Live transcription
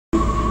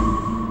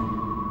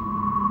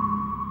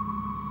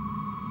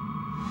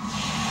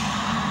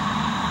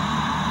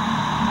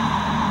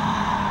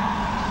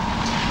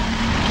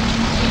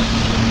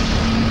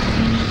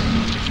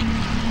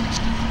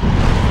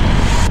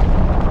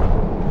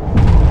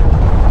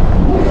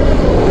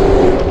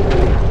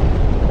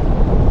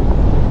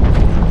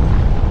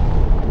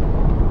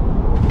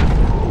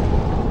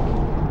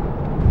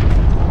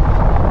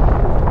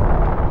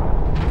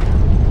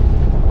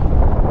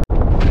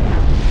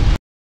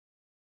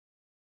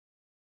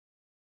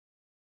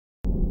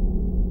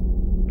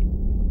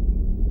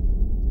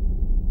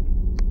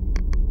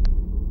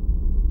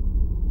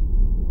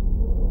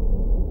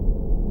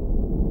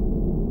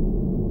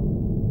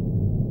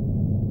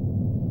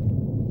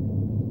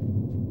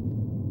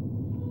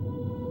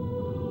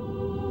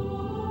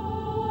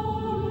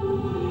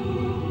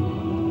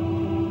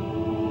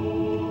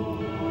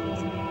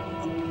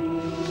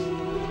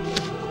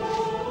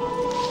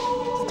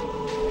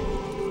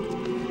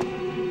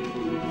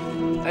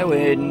I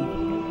win.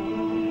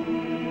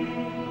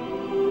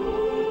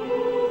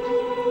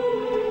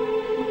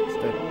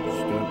 Step, step,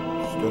 step,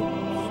 step,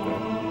 step.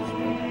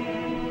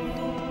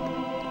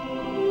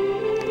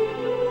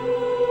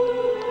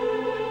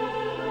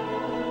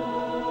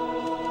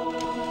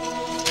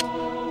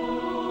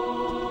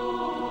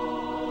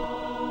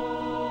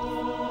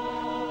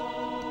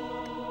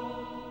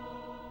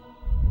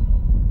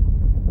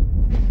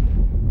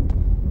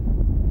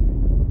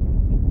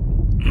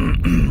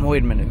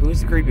 Wait a minute,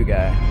 who's the creepy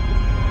guy?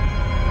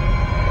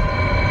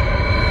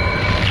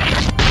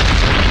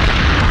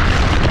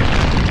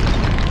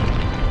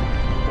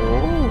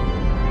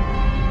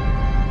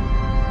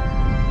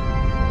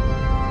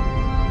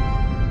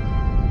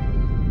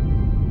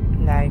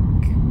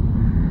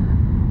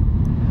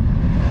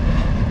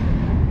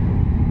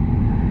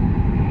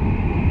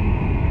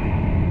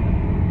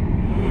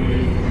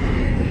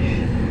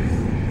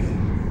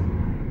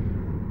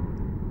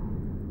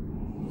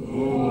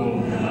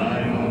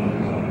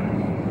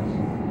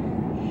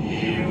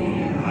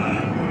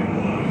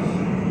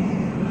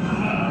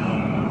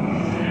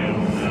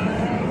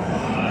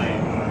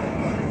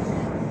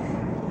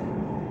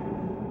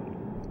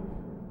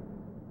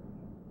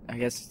 I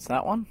guess it's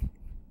that one?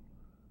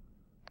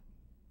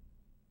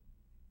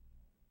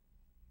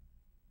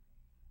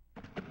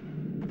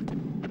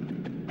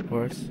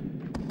 Horse?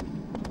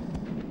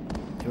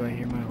 Do I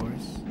hear my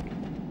horse?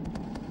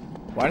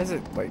 Why does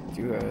it, like,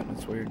 do that?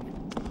 That's weird.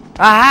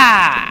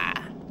 Aha!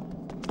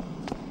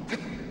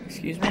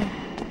 Excuse me?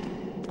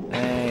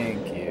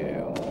 Thank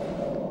you.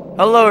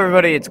 Hello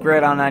everybody, it's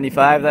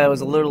Grid95. That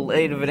was a little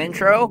late of an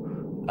intro.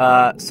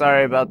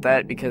 Sorry about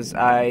that because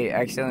I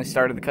accidentally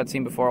started the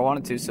cutscene before I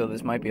wanted to, so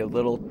this might be a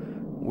little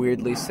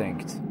weirdly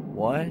synced.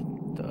 What?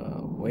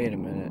 Wait a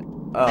minute.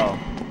 Oh.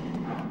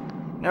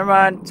 Never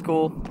mind. It's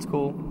cool. It's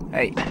cool.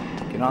 Hey,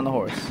 get on the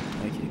horse.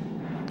 Thank you.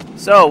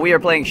 So, we are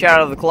playing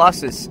Shadow of the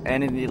Colossus,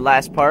 and in the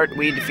last part,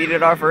 we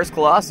defeated our first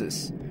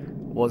Colossus.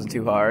 Wasn't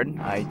too hard.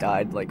 I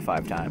died like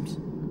 5 times,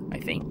 I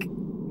think.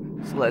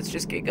 So let's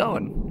just get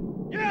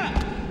going. Yeah.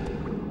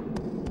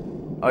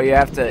 Oh, you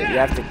have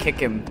to kick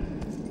him.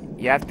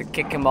 You have to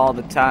kick him all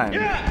the time.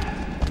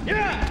 Yeah!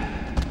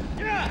 Yeah!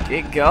 Yeah!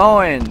 Get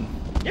going!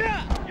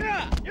 Yeah!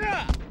 Yeah!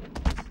 Yeah!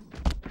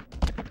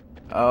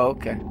 Oh,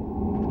 okay.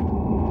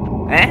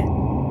 Eh?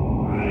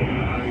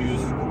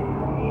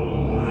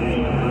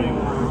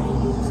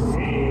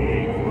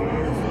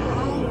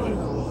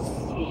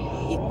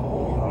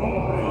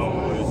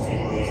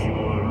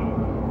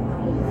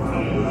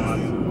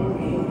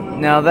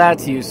 Now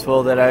that's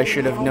useful that I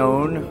should have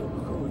known.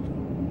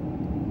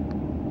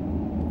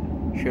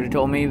 Should have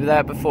told me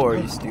that before,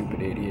 you stupid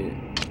idiot.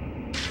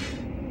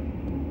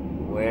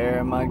 Where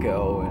am I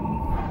going?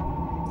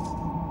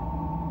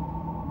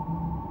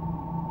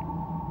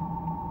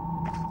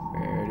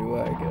 Where do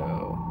I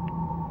go?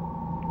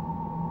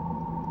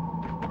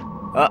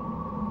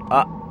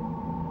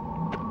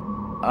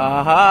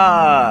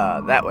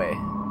 Aha! That way.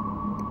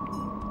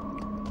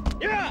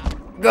 Yeah!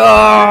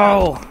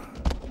 Go!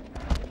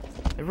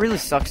 It really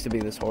sucks to be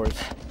this horse.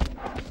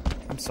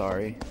 I'm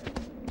sorry.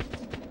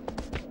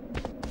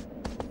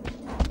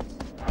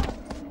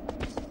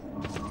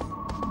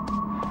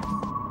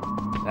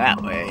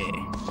 That way.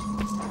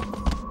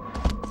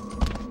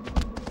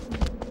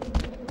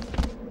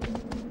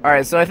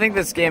 Alright, so I think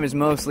this game is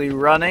mostly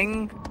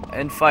running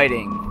and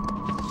fighting.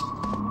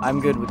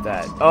 I'm good with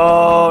that.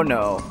 Oh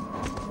no.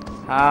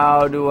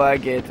 How do I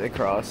get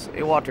across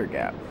a water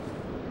gap?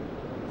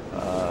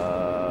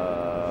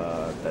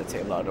 That's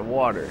a lot of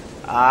water.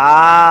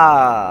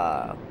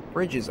 Ah!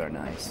 Bridges are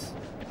nice.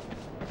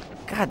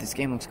 God, this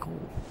game looks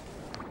cool.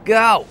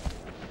 Go!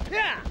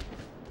 Yeah!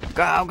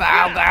 Go,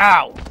 go,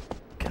 go!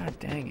 God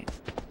dang it.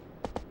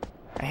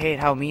 I hate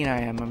how mean I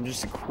am. I'm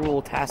just a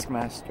cruel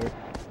taskmaster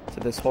to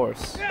this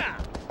horse. Yeah.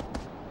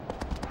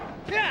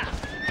 Yeah.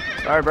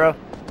 Sorry, bro.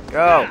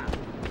 Go.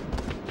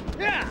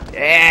 Yeah.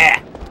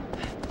 Yeah.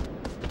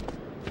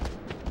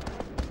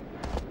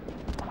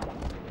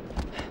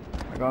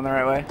 Am I going the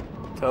right way?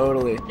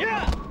 Totally.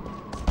 Yeah.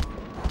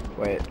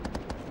 Wait.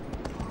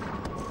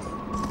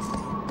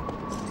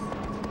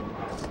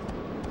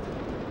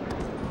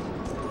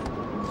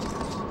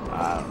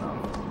 I don't know.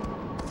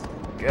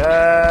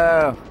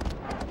 Go!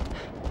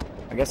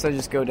 I guess I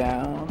just go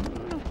down.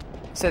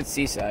 It said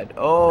seaside.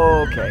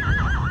 Oh, okay.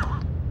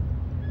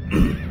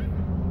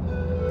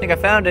 I think I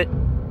found it.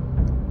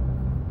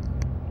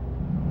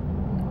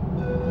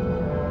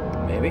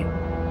 Maybe?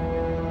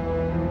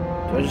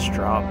 Do I just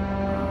drop?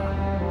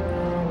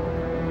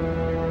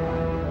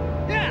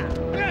 Yeah!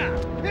 Yeah!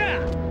 Yeah!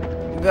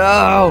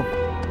 Go!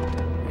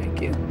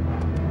 Thank you.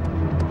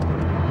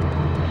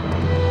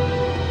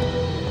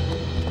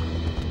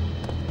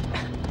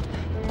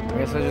 I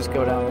guess I'll just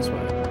go down this way.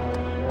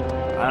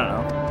 I don't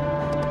know.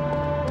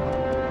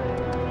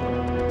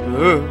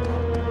 Ooh.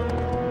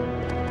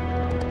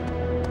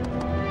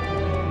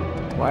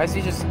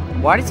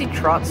 Why does he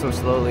trot so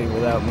slowly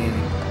without me?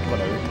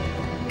 Whatever.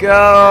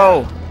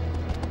 Go!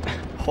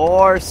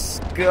 Horse,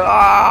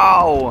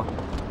 go!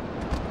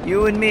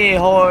 You and me,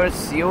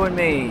 horse. You and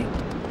me.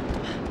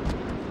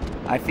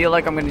 I feel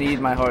like I'm gonna need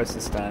my horse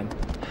this time.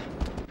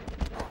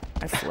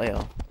 I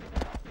flail.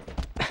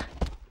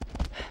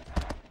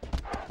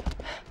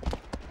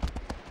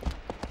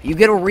 You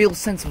get a real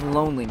sense of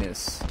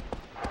loneliness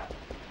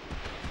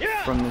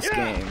from this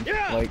game.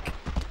 Like,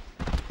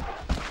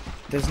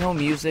 there's no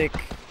music,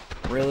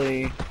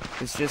 really.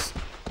 It's just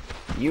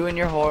you and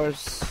your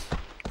horse.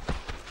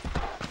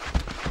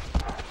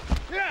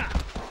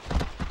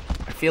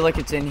 I feel like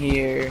it's in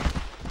here.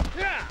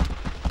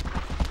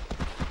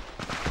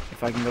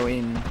 If I can go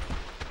in.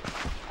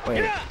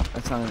 Wait,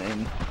 that's not an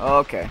in. Oh,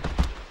 okay.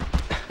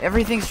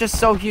 Everything's just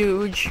so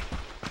huge.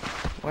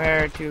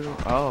 Where to?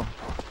 Oh.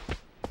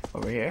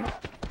 Over here?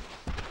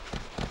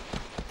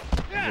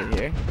 Over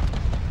here?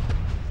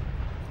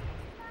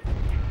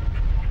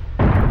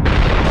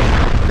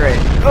 Great.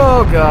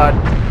 Oh god.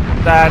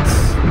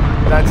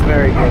 That's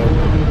very good.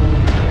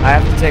 I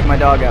have to take my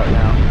dog out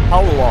now.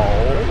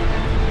 Hello.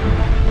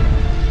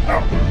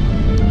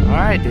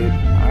 Alright, dude.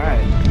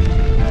 Alright.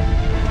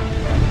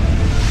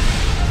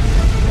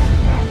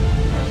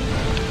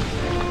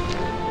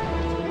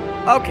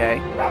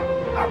 Okay.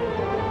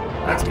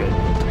 That's good.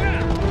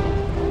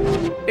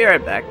 Be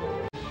right back.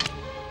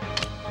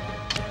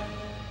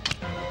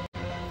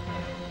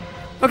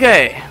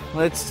 Okay,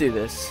 let's do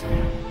this.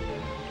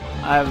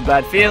 I have a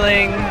bad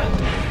feeling.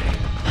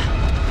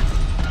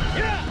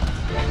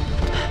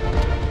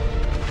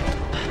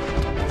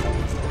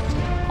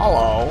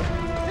 Hello.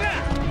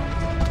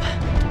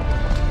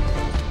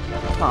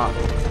 Huh.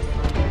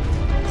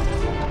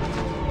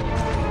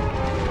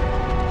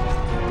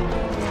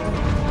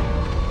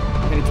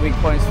 Hit its weak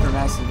points for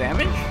massive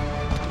damage?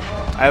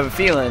 I have a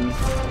feeling.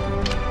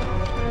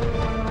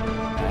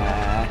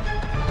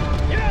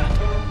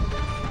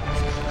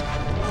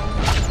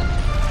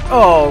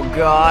 Oh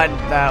god,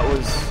 that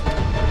was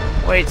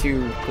way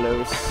too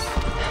close.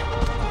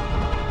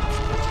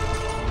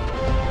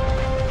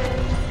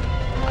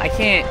 I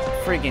can't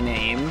freaking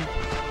aim.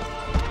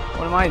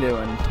 What am I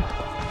doing?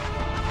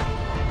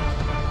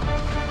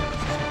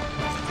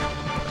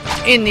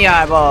 In the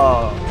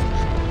eyeball!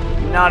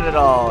 Not at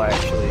all,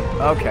 actually.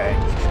 Okay.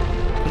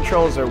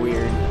 Controls are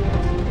weird.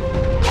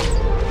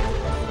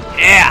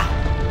 Yeah!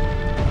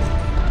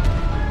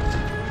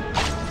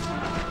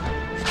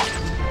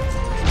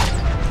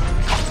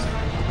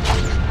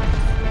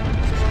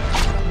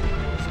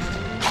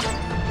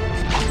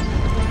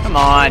 Come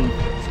on.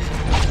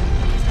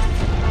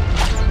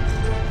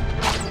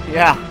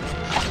 Yeah.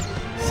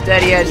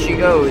 Steady as she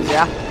goes,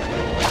 yeah?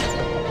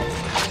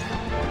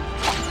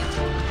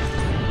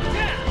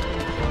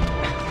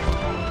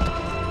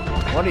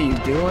 What are you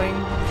doing?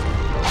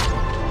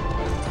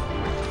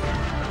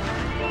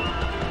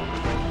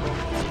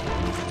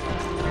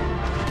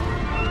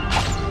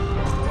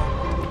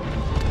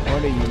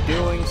 What are you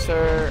doing,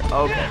 sir?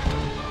 Okay.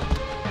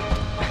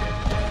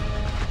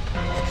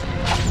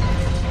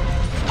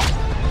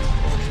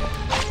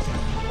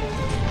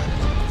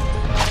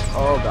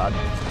 Oh god.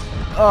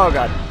 Oh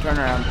god. Turn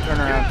around, turn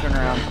around, turn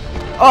around.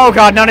 Oh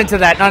god, not into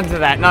that, not into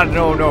that. Not,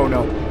 no, no,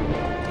 no.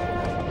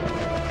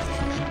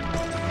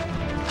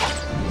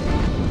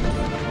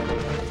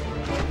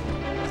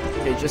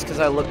 Okay, just because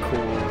I look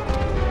cool.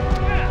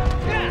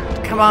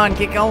 Come on,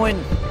 get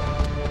going.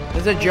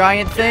 There's a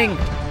giant thing.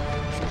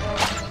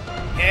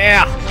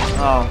 Yeah.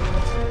 Oh.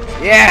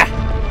 Yeah.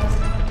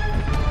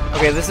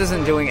 Okay, this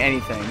isn't doing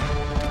anything.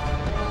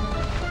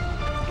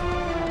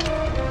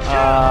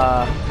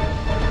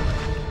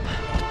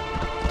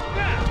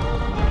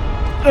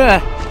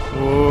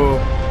 Whoa.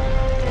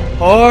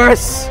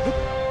 Horse!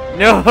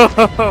 No!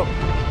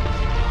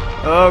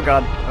 Oh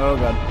god. Oh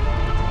god.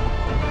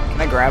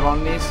 Can I grab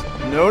on these?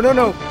 No, no,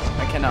 no!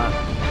 I cannot.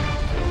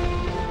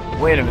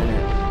 Wait a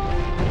minute.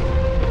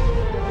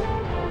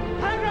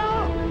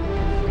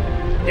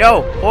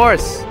 Yo!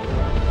 Horse!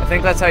 I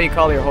think that's how you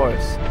call your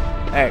horse.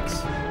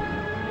 X.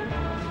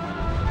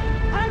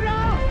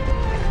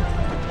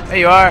 There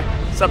you are.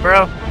 What's up,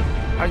 bro?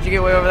 How'd you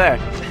get way over there?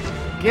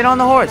 Get on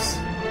the horse!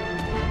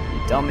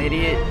 You dumb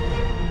idiot.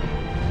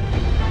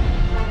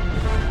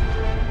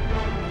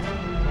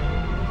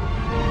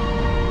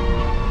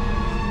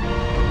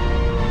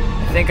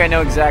 I think I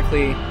know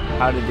exactly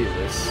how to do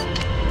this.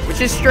 Which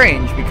is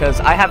strange,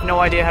 because I have no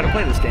idea how to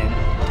play this game.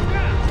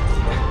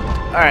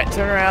 Alright,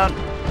 turn around.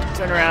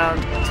 Turn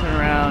around. Turn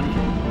around.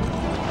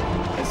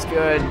 That's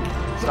good.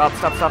 Stop,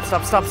 stop, stop,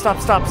 stop, stop, stop,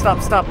 stop,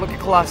 stop, stop. Look at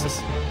Colossus.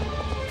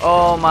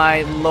 Oh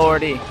my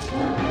lordy.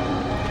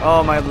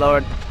 Oh my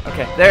lord.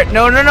 Okay, there.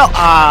 No, no, no.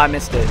 Ah, I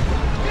missed it.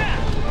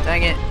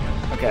 Dang it.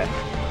 Okay.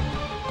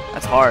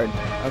 That's hard.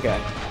 Okay.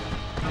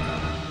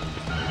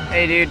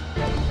 Hey, dude.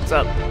 What's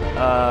up?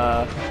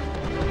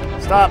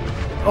 Stop.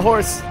 A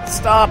horse.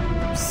 Stop.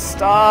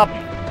 Stop.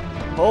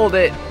 Hold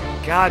it.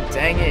 God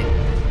dang it.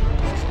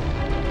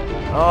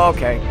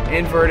 Okay.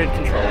 Inverted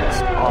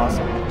controls.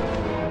 Awesome.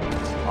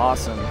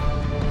 Awesome.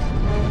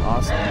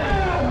 Awesome.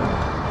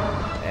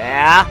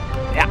 Yeah.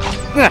 Yeah.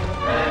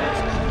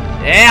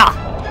 Yeah.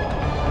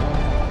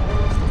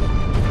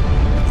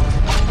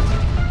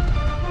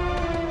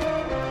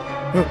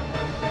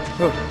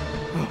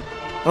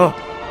 Oh,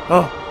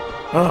 oh,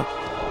 oh.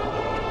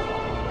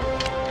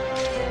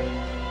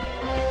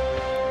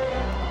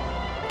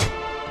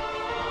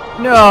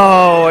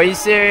 No, are you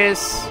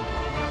serious?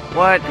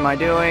 What am I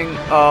doing?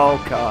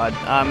 Oh god,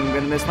 I'm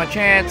gonna miss my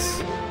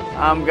chance.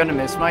 I'm gonna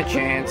miss my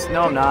chance.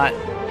 No, I'm not.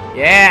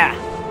 Yeah!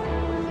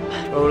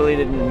 Totally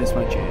didn't miss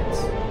my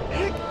chance.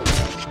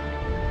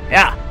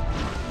 Yeah!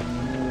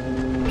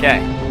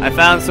 Okay, I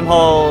found some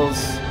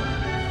holes.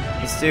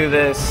 Let's do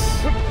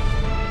this.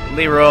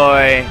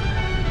 Leroy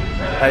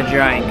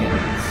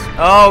Jenkins.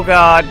 Oh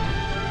god!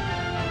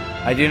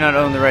 I do not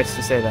own the rights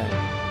to say that.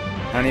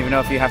 I don't even know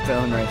if you have to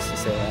own rights to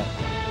say that.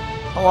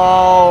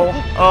 Hello?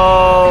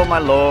 Oh my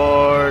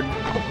lord.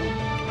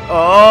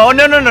 Oh,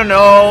 no, no, no,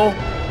 no!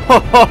 Ho,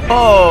 ho,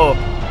 ho!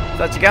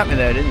 Thought you got me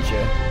there, didn't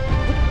you?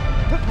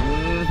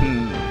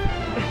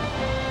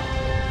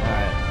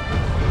 Alright.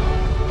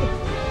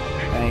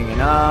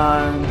 Hanging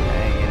on,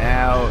 hanging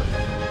out.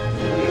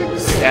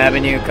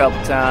 Stabbing you a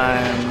couple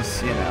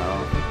times, you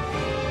know.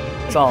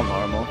 It's all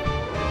normal.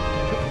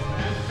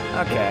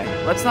 Okay,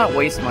 let's not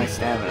waste my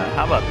stamina.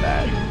 How about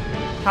that?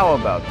 How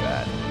about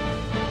that?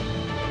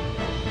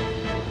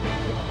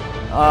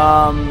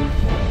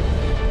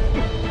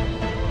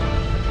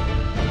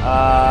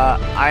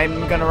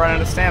 I'm gonna run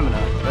out of stamina.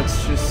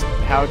 That's just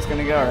how it's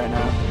gonna go right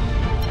now.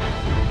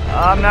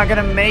 I'm not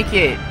gonna make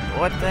it.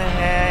 What the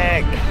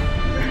heck?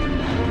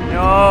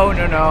 No,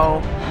 no,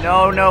 no.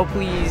 No, no,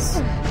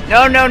 please.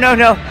 No, no, no,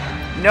 no.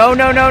 No,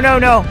 no, no, no,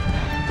 no.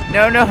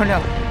 No, no,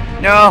 no.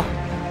 No.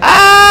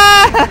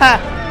 Ah!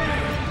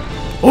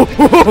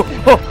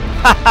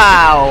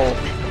 Ow!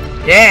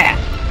 Yeah!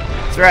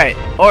 That's right.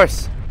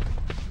 Horse.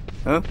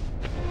 Huh?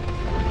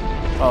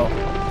 Oh.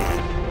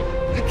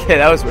 Okay,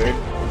 that was weird.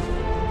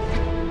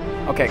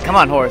 Okay, come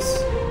on,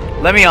 horse.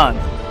 Let me on.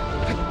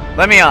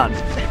 Let me on.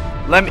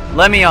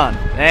 Let me on.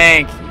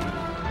 Thank you.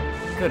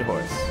 Good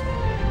horse.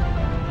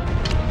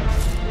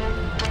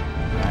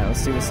 Alright,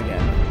 let's do this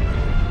again.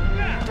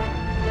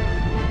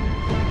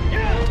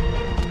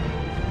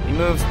 He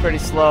moves pretty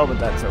slow, but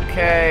that's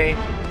okay.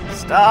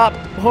 Stop,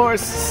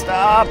 horse,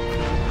 stop.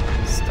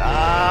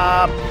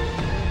 Stop.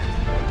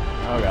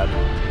 Oh god.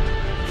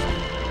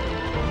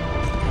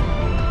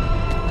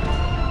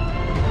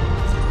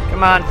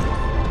 Come on.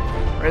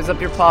 Raise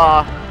up your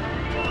paw.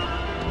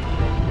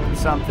 Do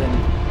something.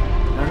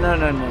 No, no,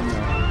 no, no, no.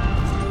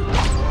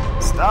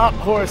 Stop,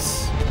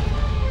 horse.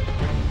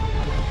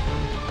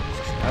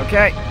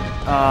 Okay.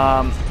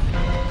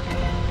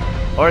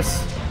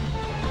 Horse.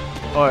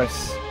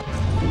 Horse.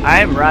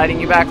 I am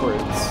riding you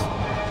backwards.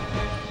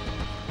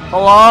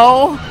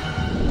 Hello?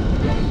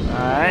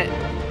 Alright.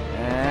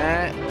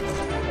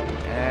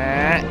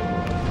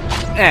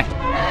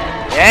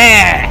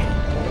 Yeah!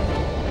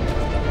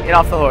 Get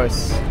off the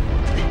horse.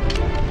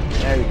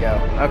 There we go.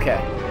 Okay.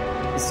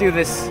 Let's do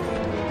this.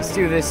 Let's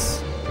do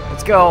this.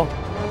 Let's go.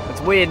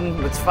 Let's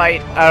win. Let's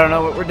fight. I don't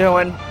know what we're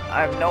doing.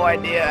 I have no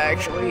idea,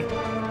 actually.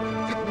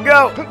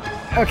 Go!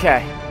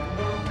 Okay.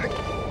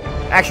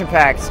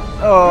 Action-packed.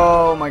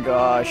 Oh my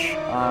gosh.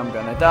 I'm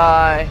gonna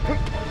die.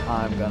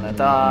 I'm gonna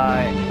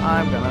die.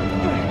 I'm gonna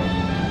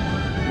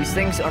die. These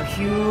things are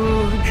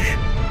huge.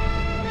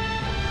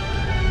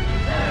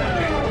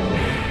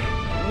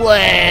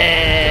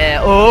 Wah!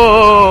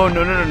 Oh,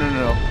 no, no, no, no,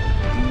 no.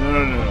 No,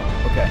 no, no, no.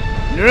 Okay.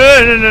 No,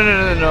 no, no, no, no,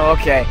 no, no.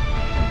 Okay.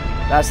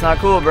 That's not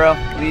cool, bro.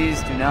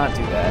 Please do not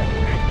do that.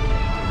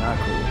 Not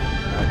cool.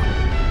 Not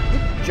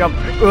cool. Jump.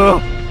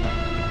 Ugh.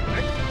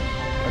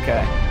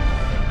 Okay.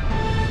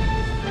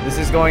 This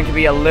is going to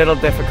be a little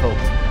difficult.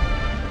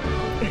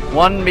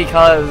 One,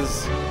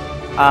 because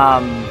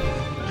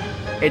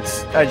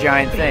it's a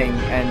giant thing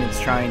and it's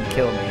trying to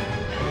kill me.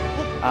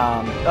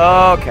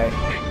 Okay.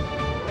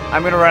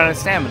 I'm gonna run out of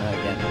stamina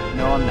again.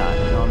 No, I'm not.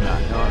 No, I'm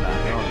not. No, I'm not.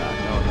 No, I'm not.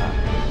 No, I'm not.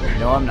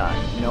 No, I'm not.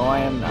 No, I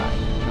am not.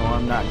 No,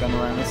 I'm not gonna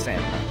run out of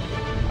stamina.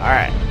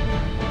 Alright.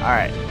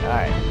 Alright.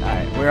 Alright.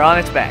 Alright. We're on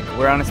its back.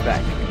 We're on its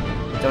back.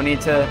 Don't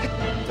need to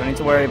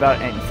worry about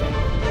anything.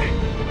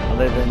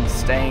 Other than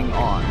staying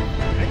on.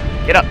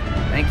 Get up.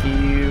 Thank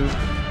you.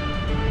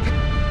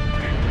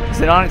 Is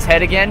it on its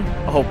head again?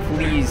 Oh,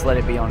 please let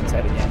it be on its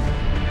head again.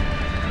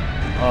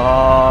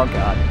 Oh,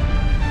 God.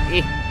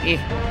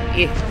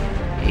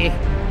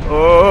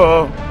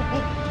 Oh.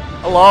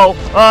 Hello.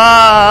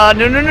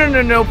 No, no, no,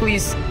 no, no,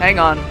 please. Hang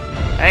on.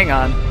 Hang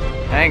on.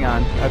 Hang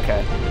on.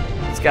 Okay.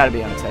 It's got to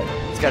be on its head.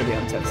 It's got to be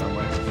on its head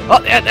somewhere. Oh,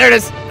 yeah, there it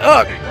is.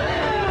 Oh.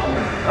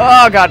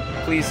 Oh, God.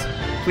 Please.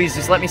 Please,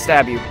 just let me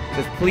stab you.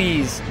 Just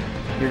please.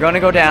 You're going to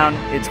go down.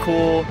 It's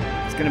cool.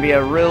 It's going to be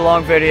a really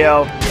long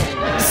video.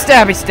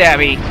 Stabby,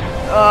 stabby.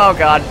 Oh,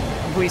 God.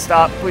 Please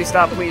stop. Please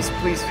stop. Please,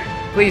 please.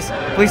 Please.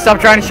 Please stop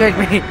trying to shake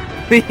me.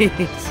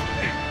 Please.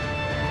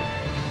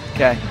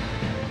 Okay.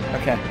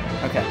 Okay.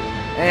 Okay.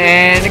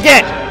 And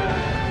again!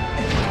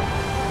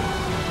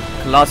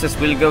 Colossus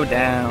will go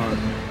down.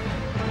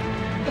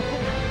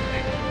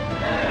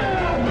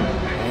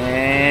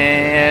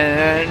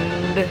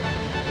 And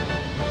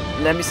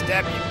let me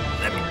stab you.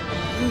 Let me.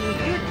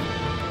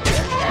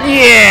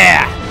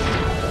 Yeah!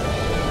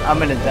 I'm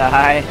gonna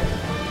die.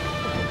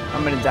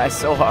 I'm gonna die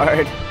so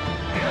hard.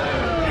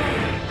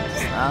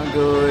 It's not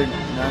good.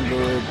 Not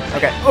good.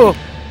 Okay. Oh!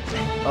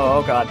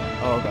 Oh god.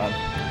 Oh god.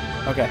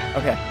 Okay.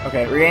 Okay.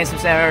 Okay. Regain some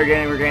stamina.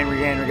 Regain.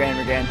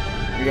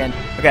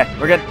 Okay.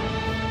 We're good.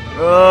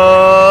 Oh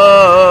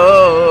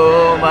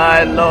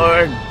my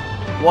lord.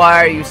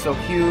 Why are you so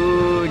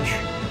huge?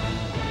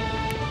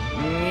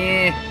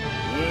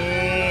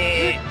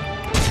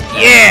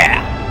 Yeah!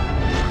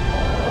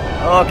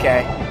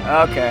 Okay.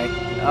 Okay.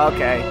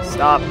 Okay.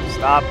 Stop.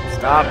 Stop.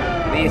 Stop.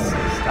 Please.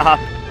 Stop.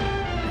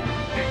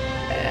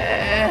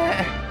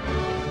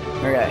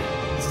 Okay.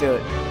 Let's do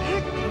it.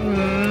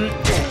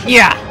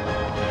 Yeah!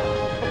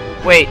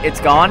 Wait,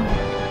 it's gone?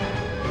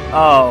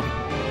 Oh.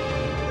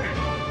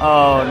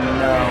 Oh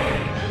no.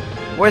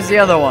 Where's the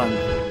other one?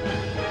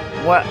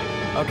 What?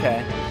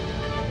 Okay.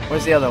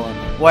 Where's the other one?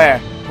 Where?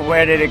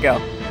 Where did it go?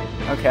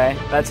 Okay,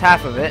 that's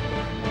half of it.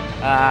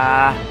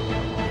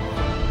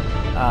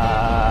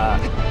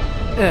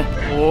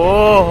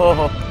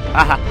 Whoa.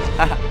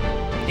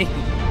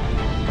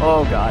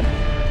 Oh god.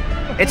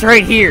 It's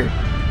right here.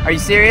 Are you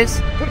serious?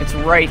 It's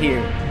right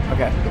here.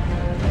 Okay.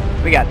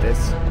 We got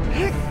this.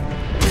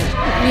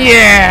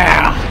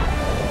 Yeah!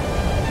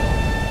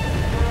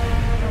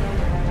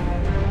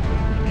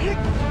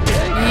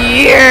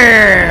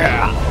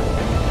 Yeah!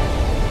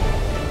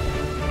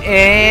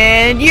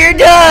 And you're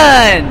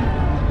done!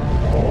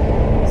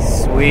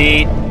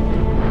 Sweet.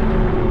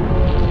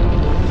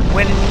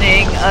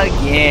 Winning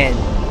again.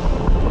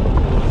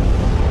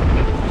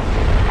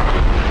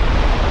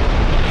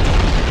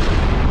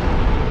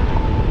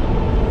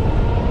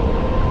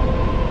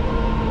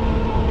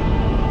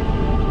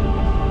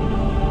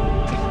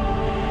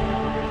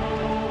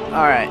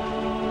 Alright.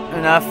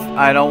 Enough.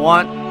 I don't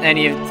want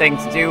anything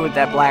to do with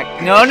that black...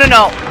 No, no,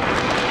 no!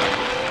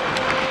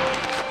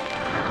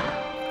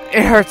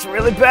 It hurts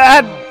really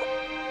bad.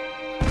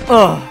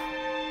 Ugh.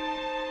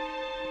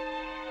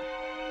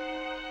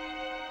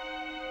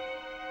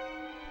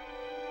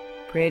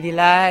 Pretty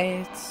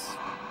lights.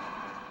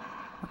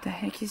 What the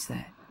heck is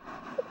that?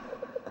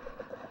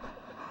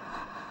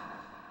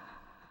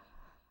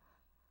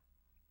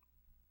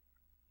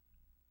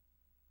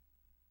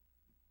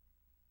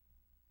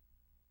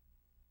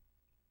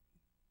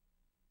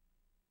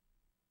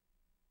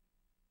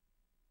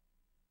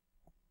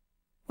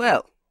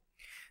 Well,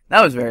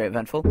 that was very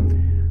eventful.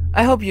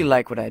 I hope you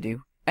like what I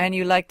do, and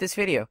you like this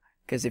video,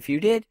 because if you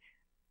did,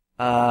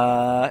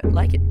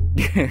 like it.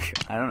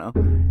 I don't know.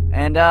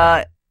 And,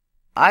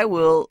 I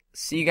will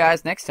see you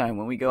guys next time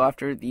when we go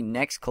after the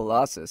next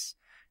Colossus.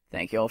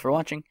 Thank you all for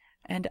watching,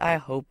 and I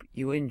hope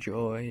you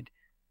enjoyed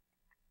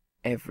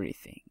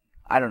everything.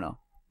 I don't know.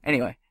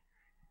 Anyway,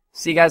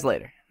 see you guys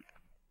later.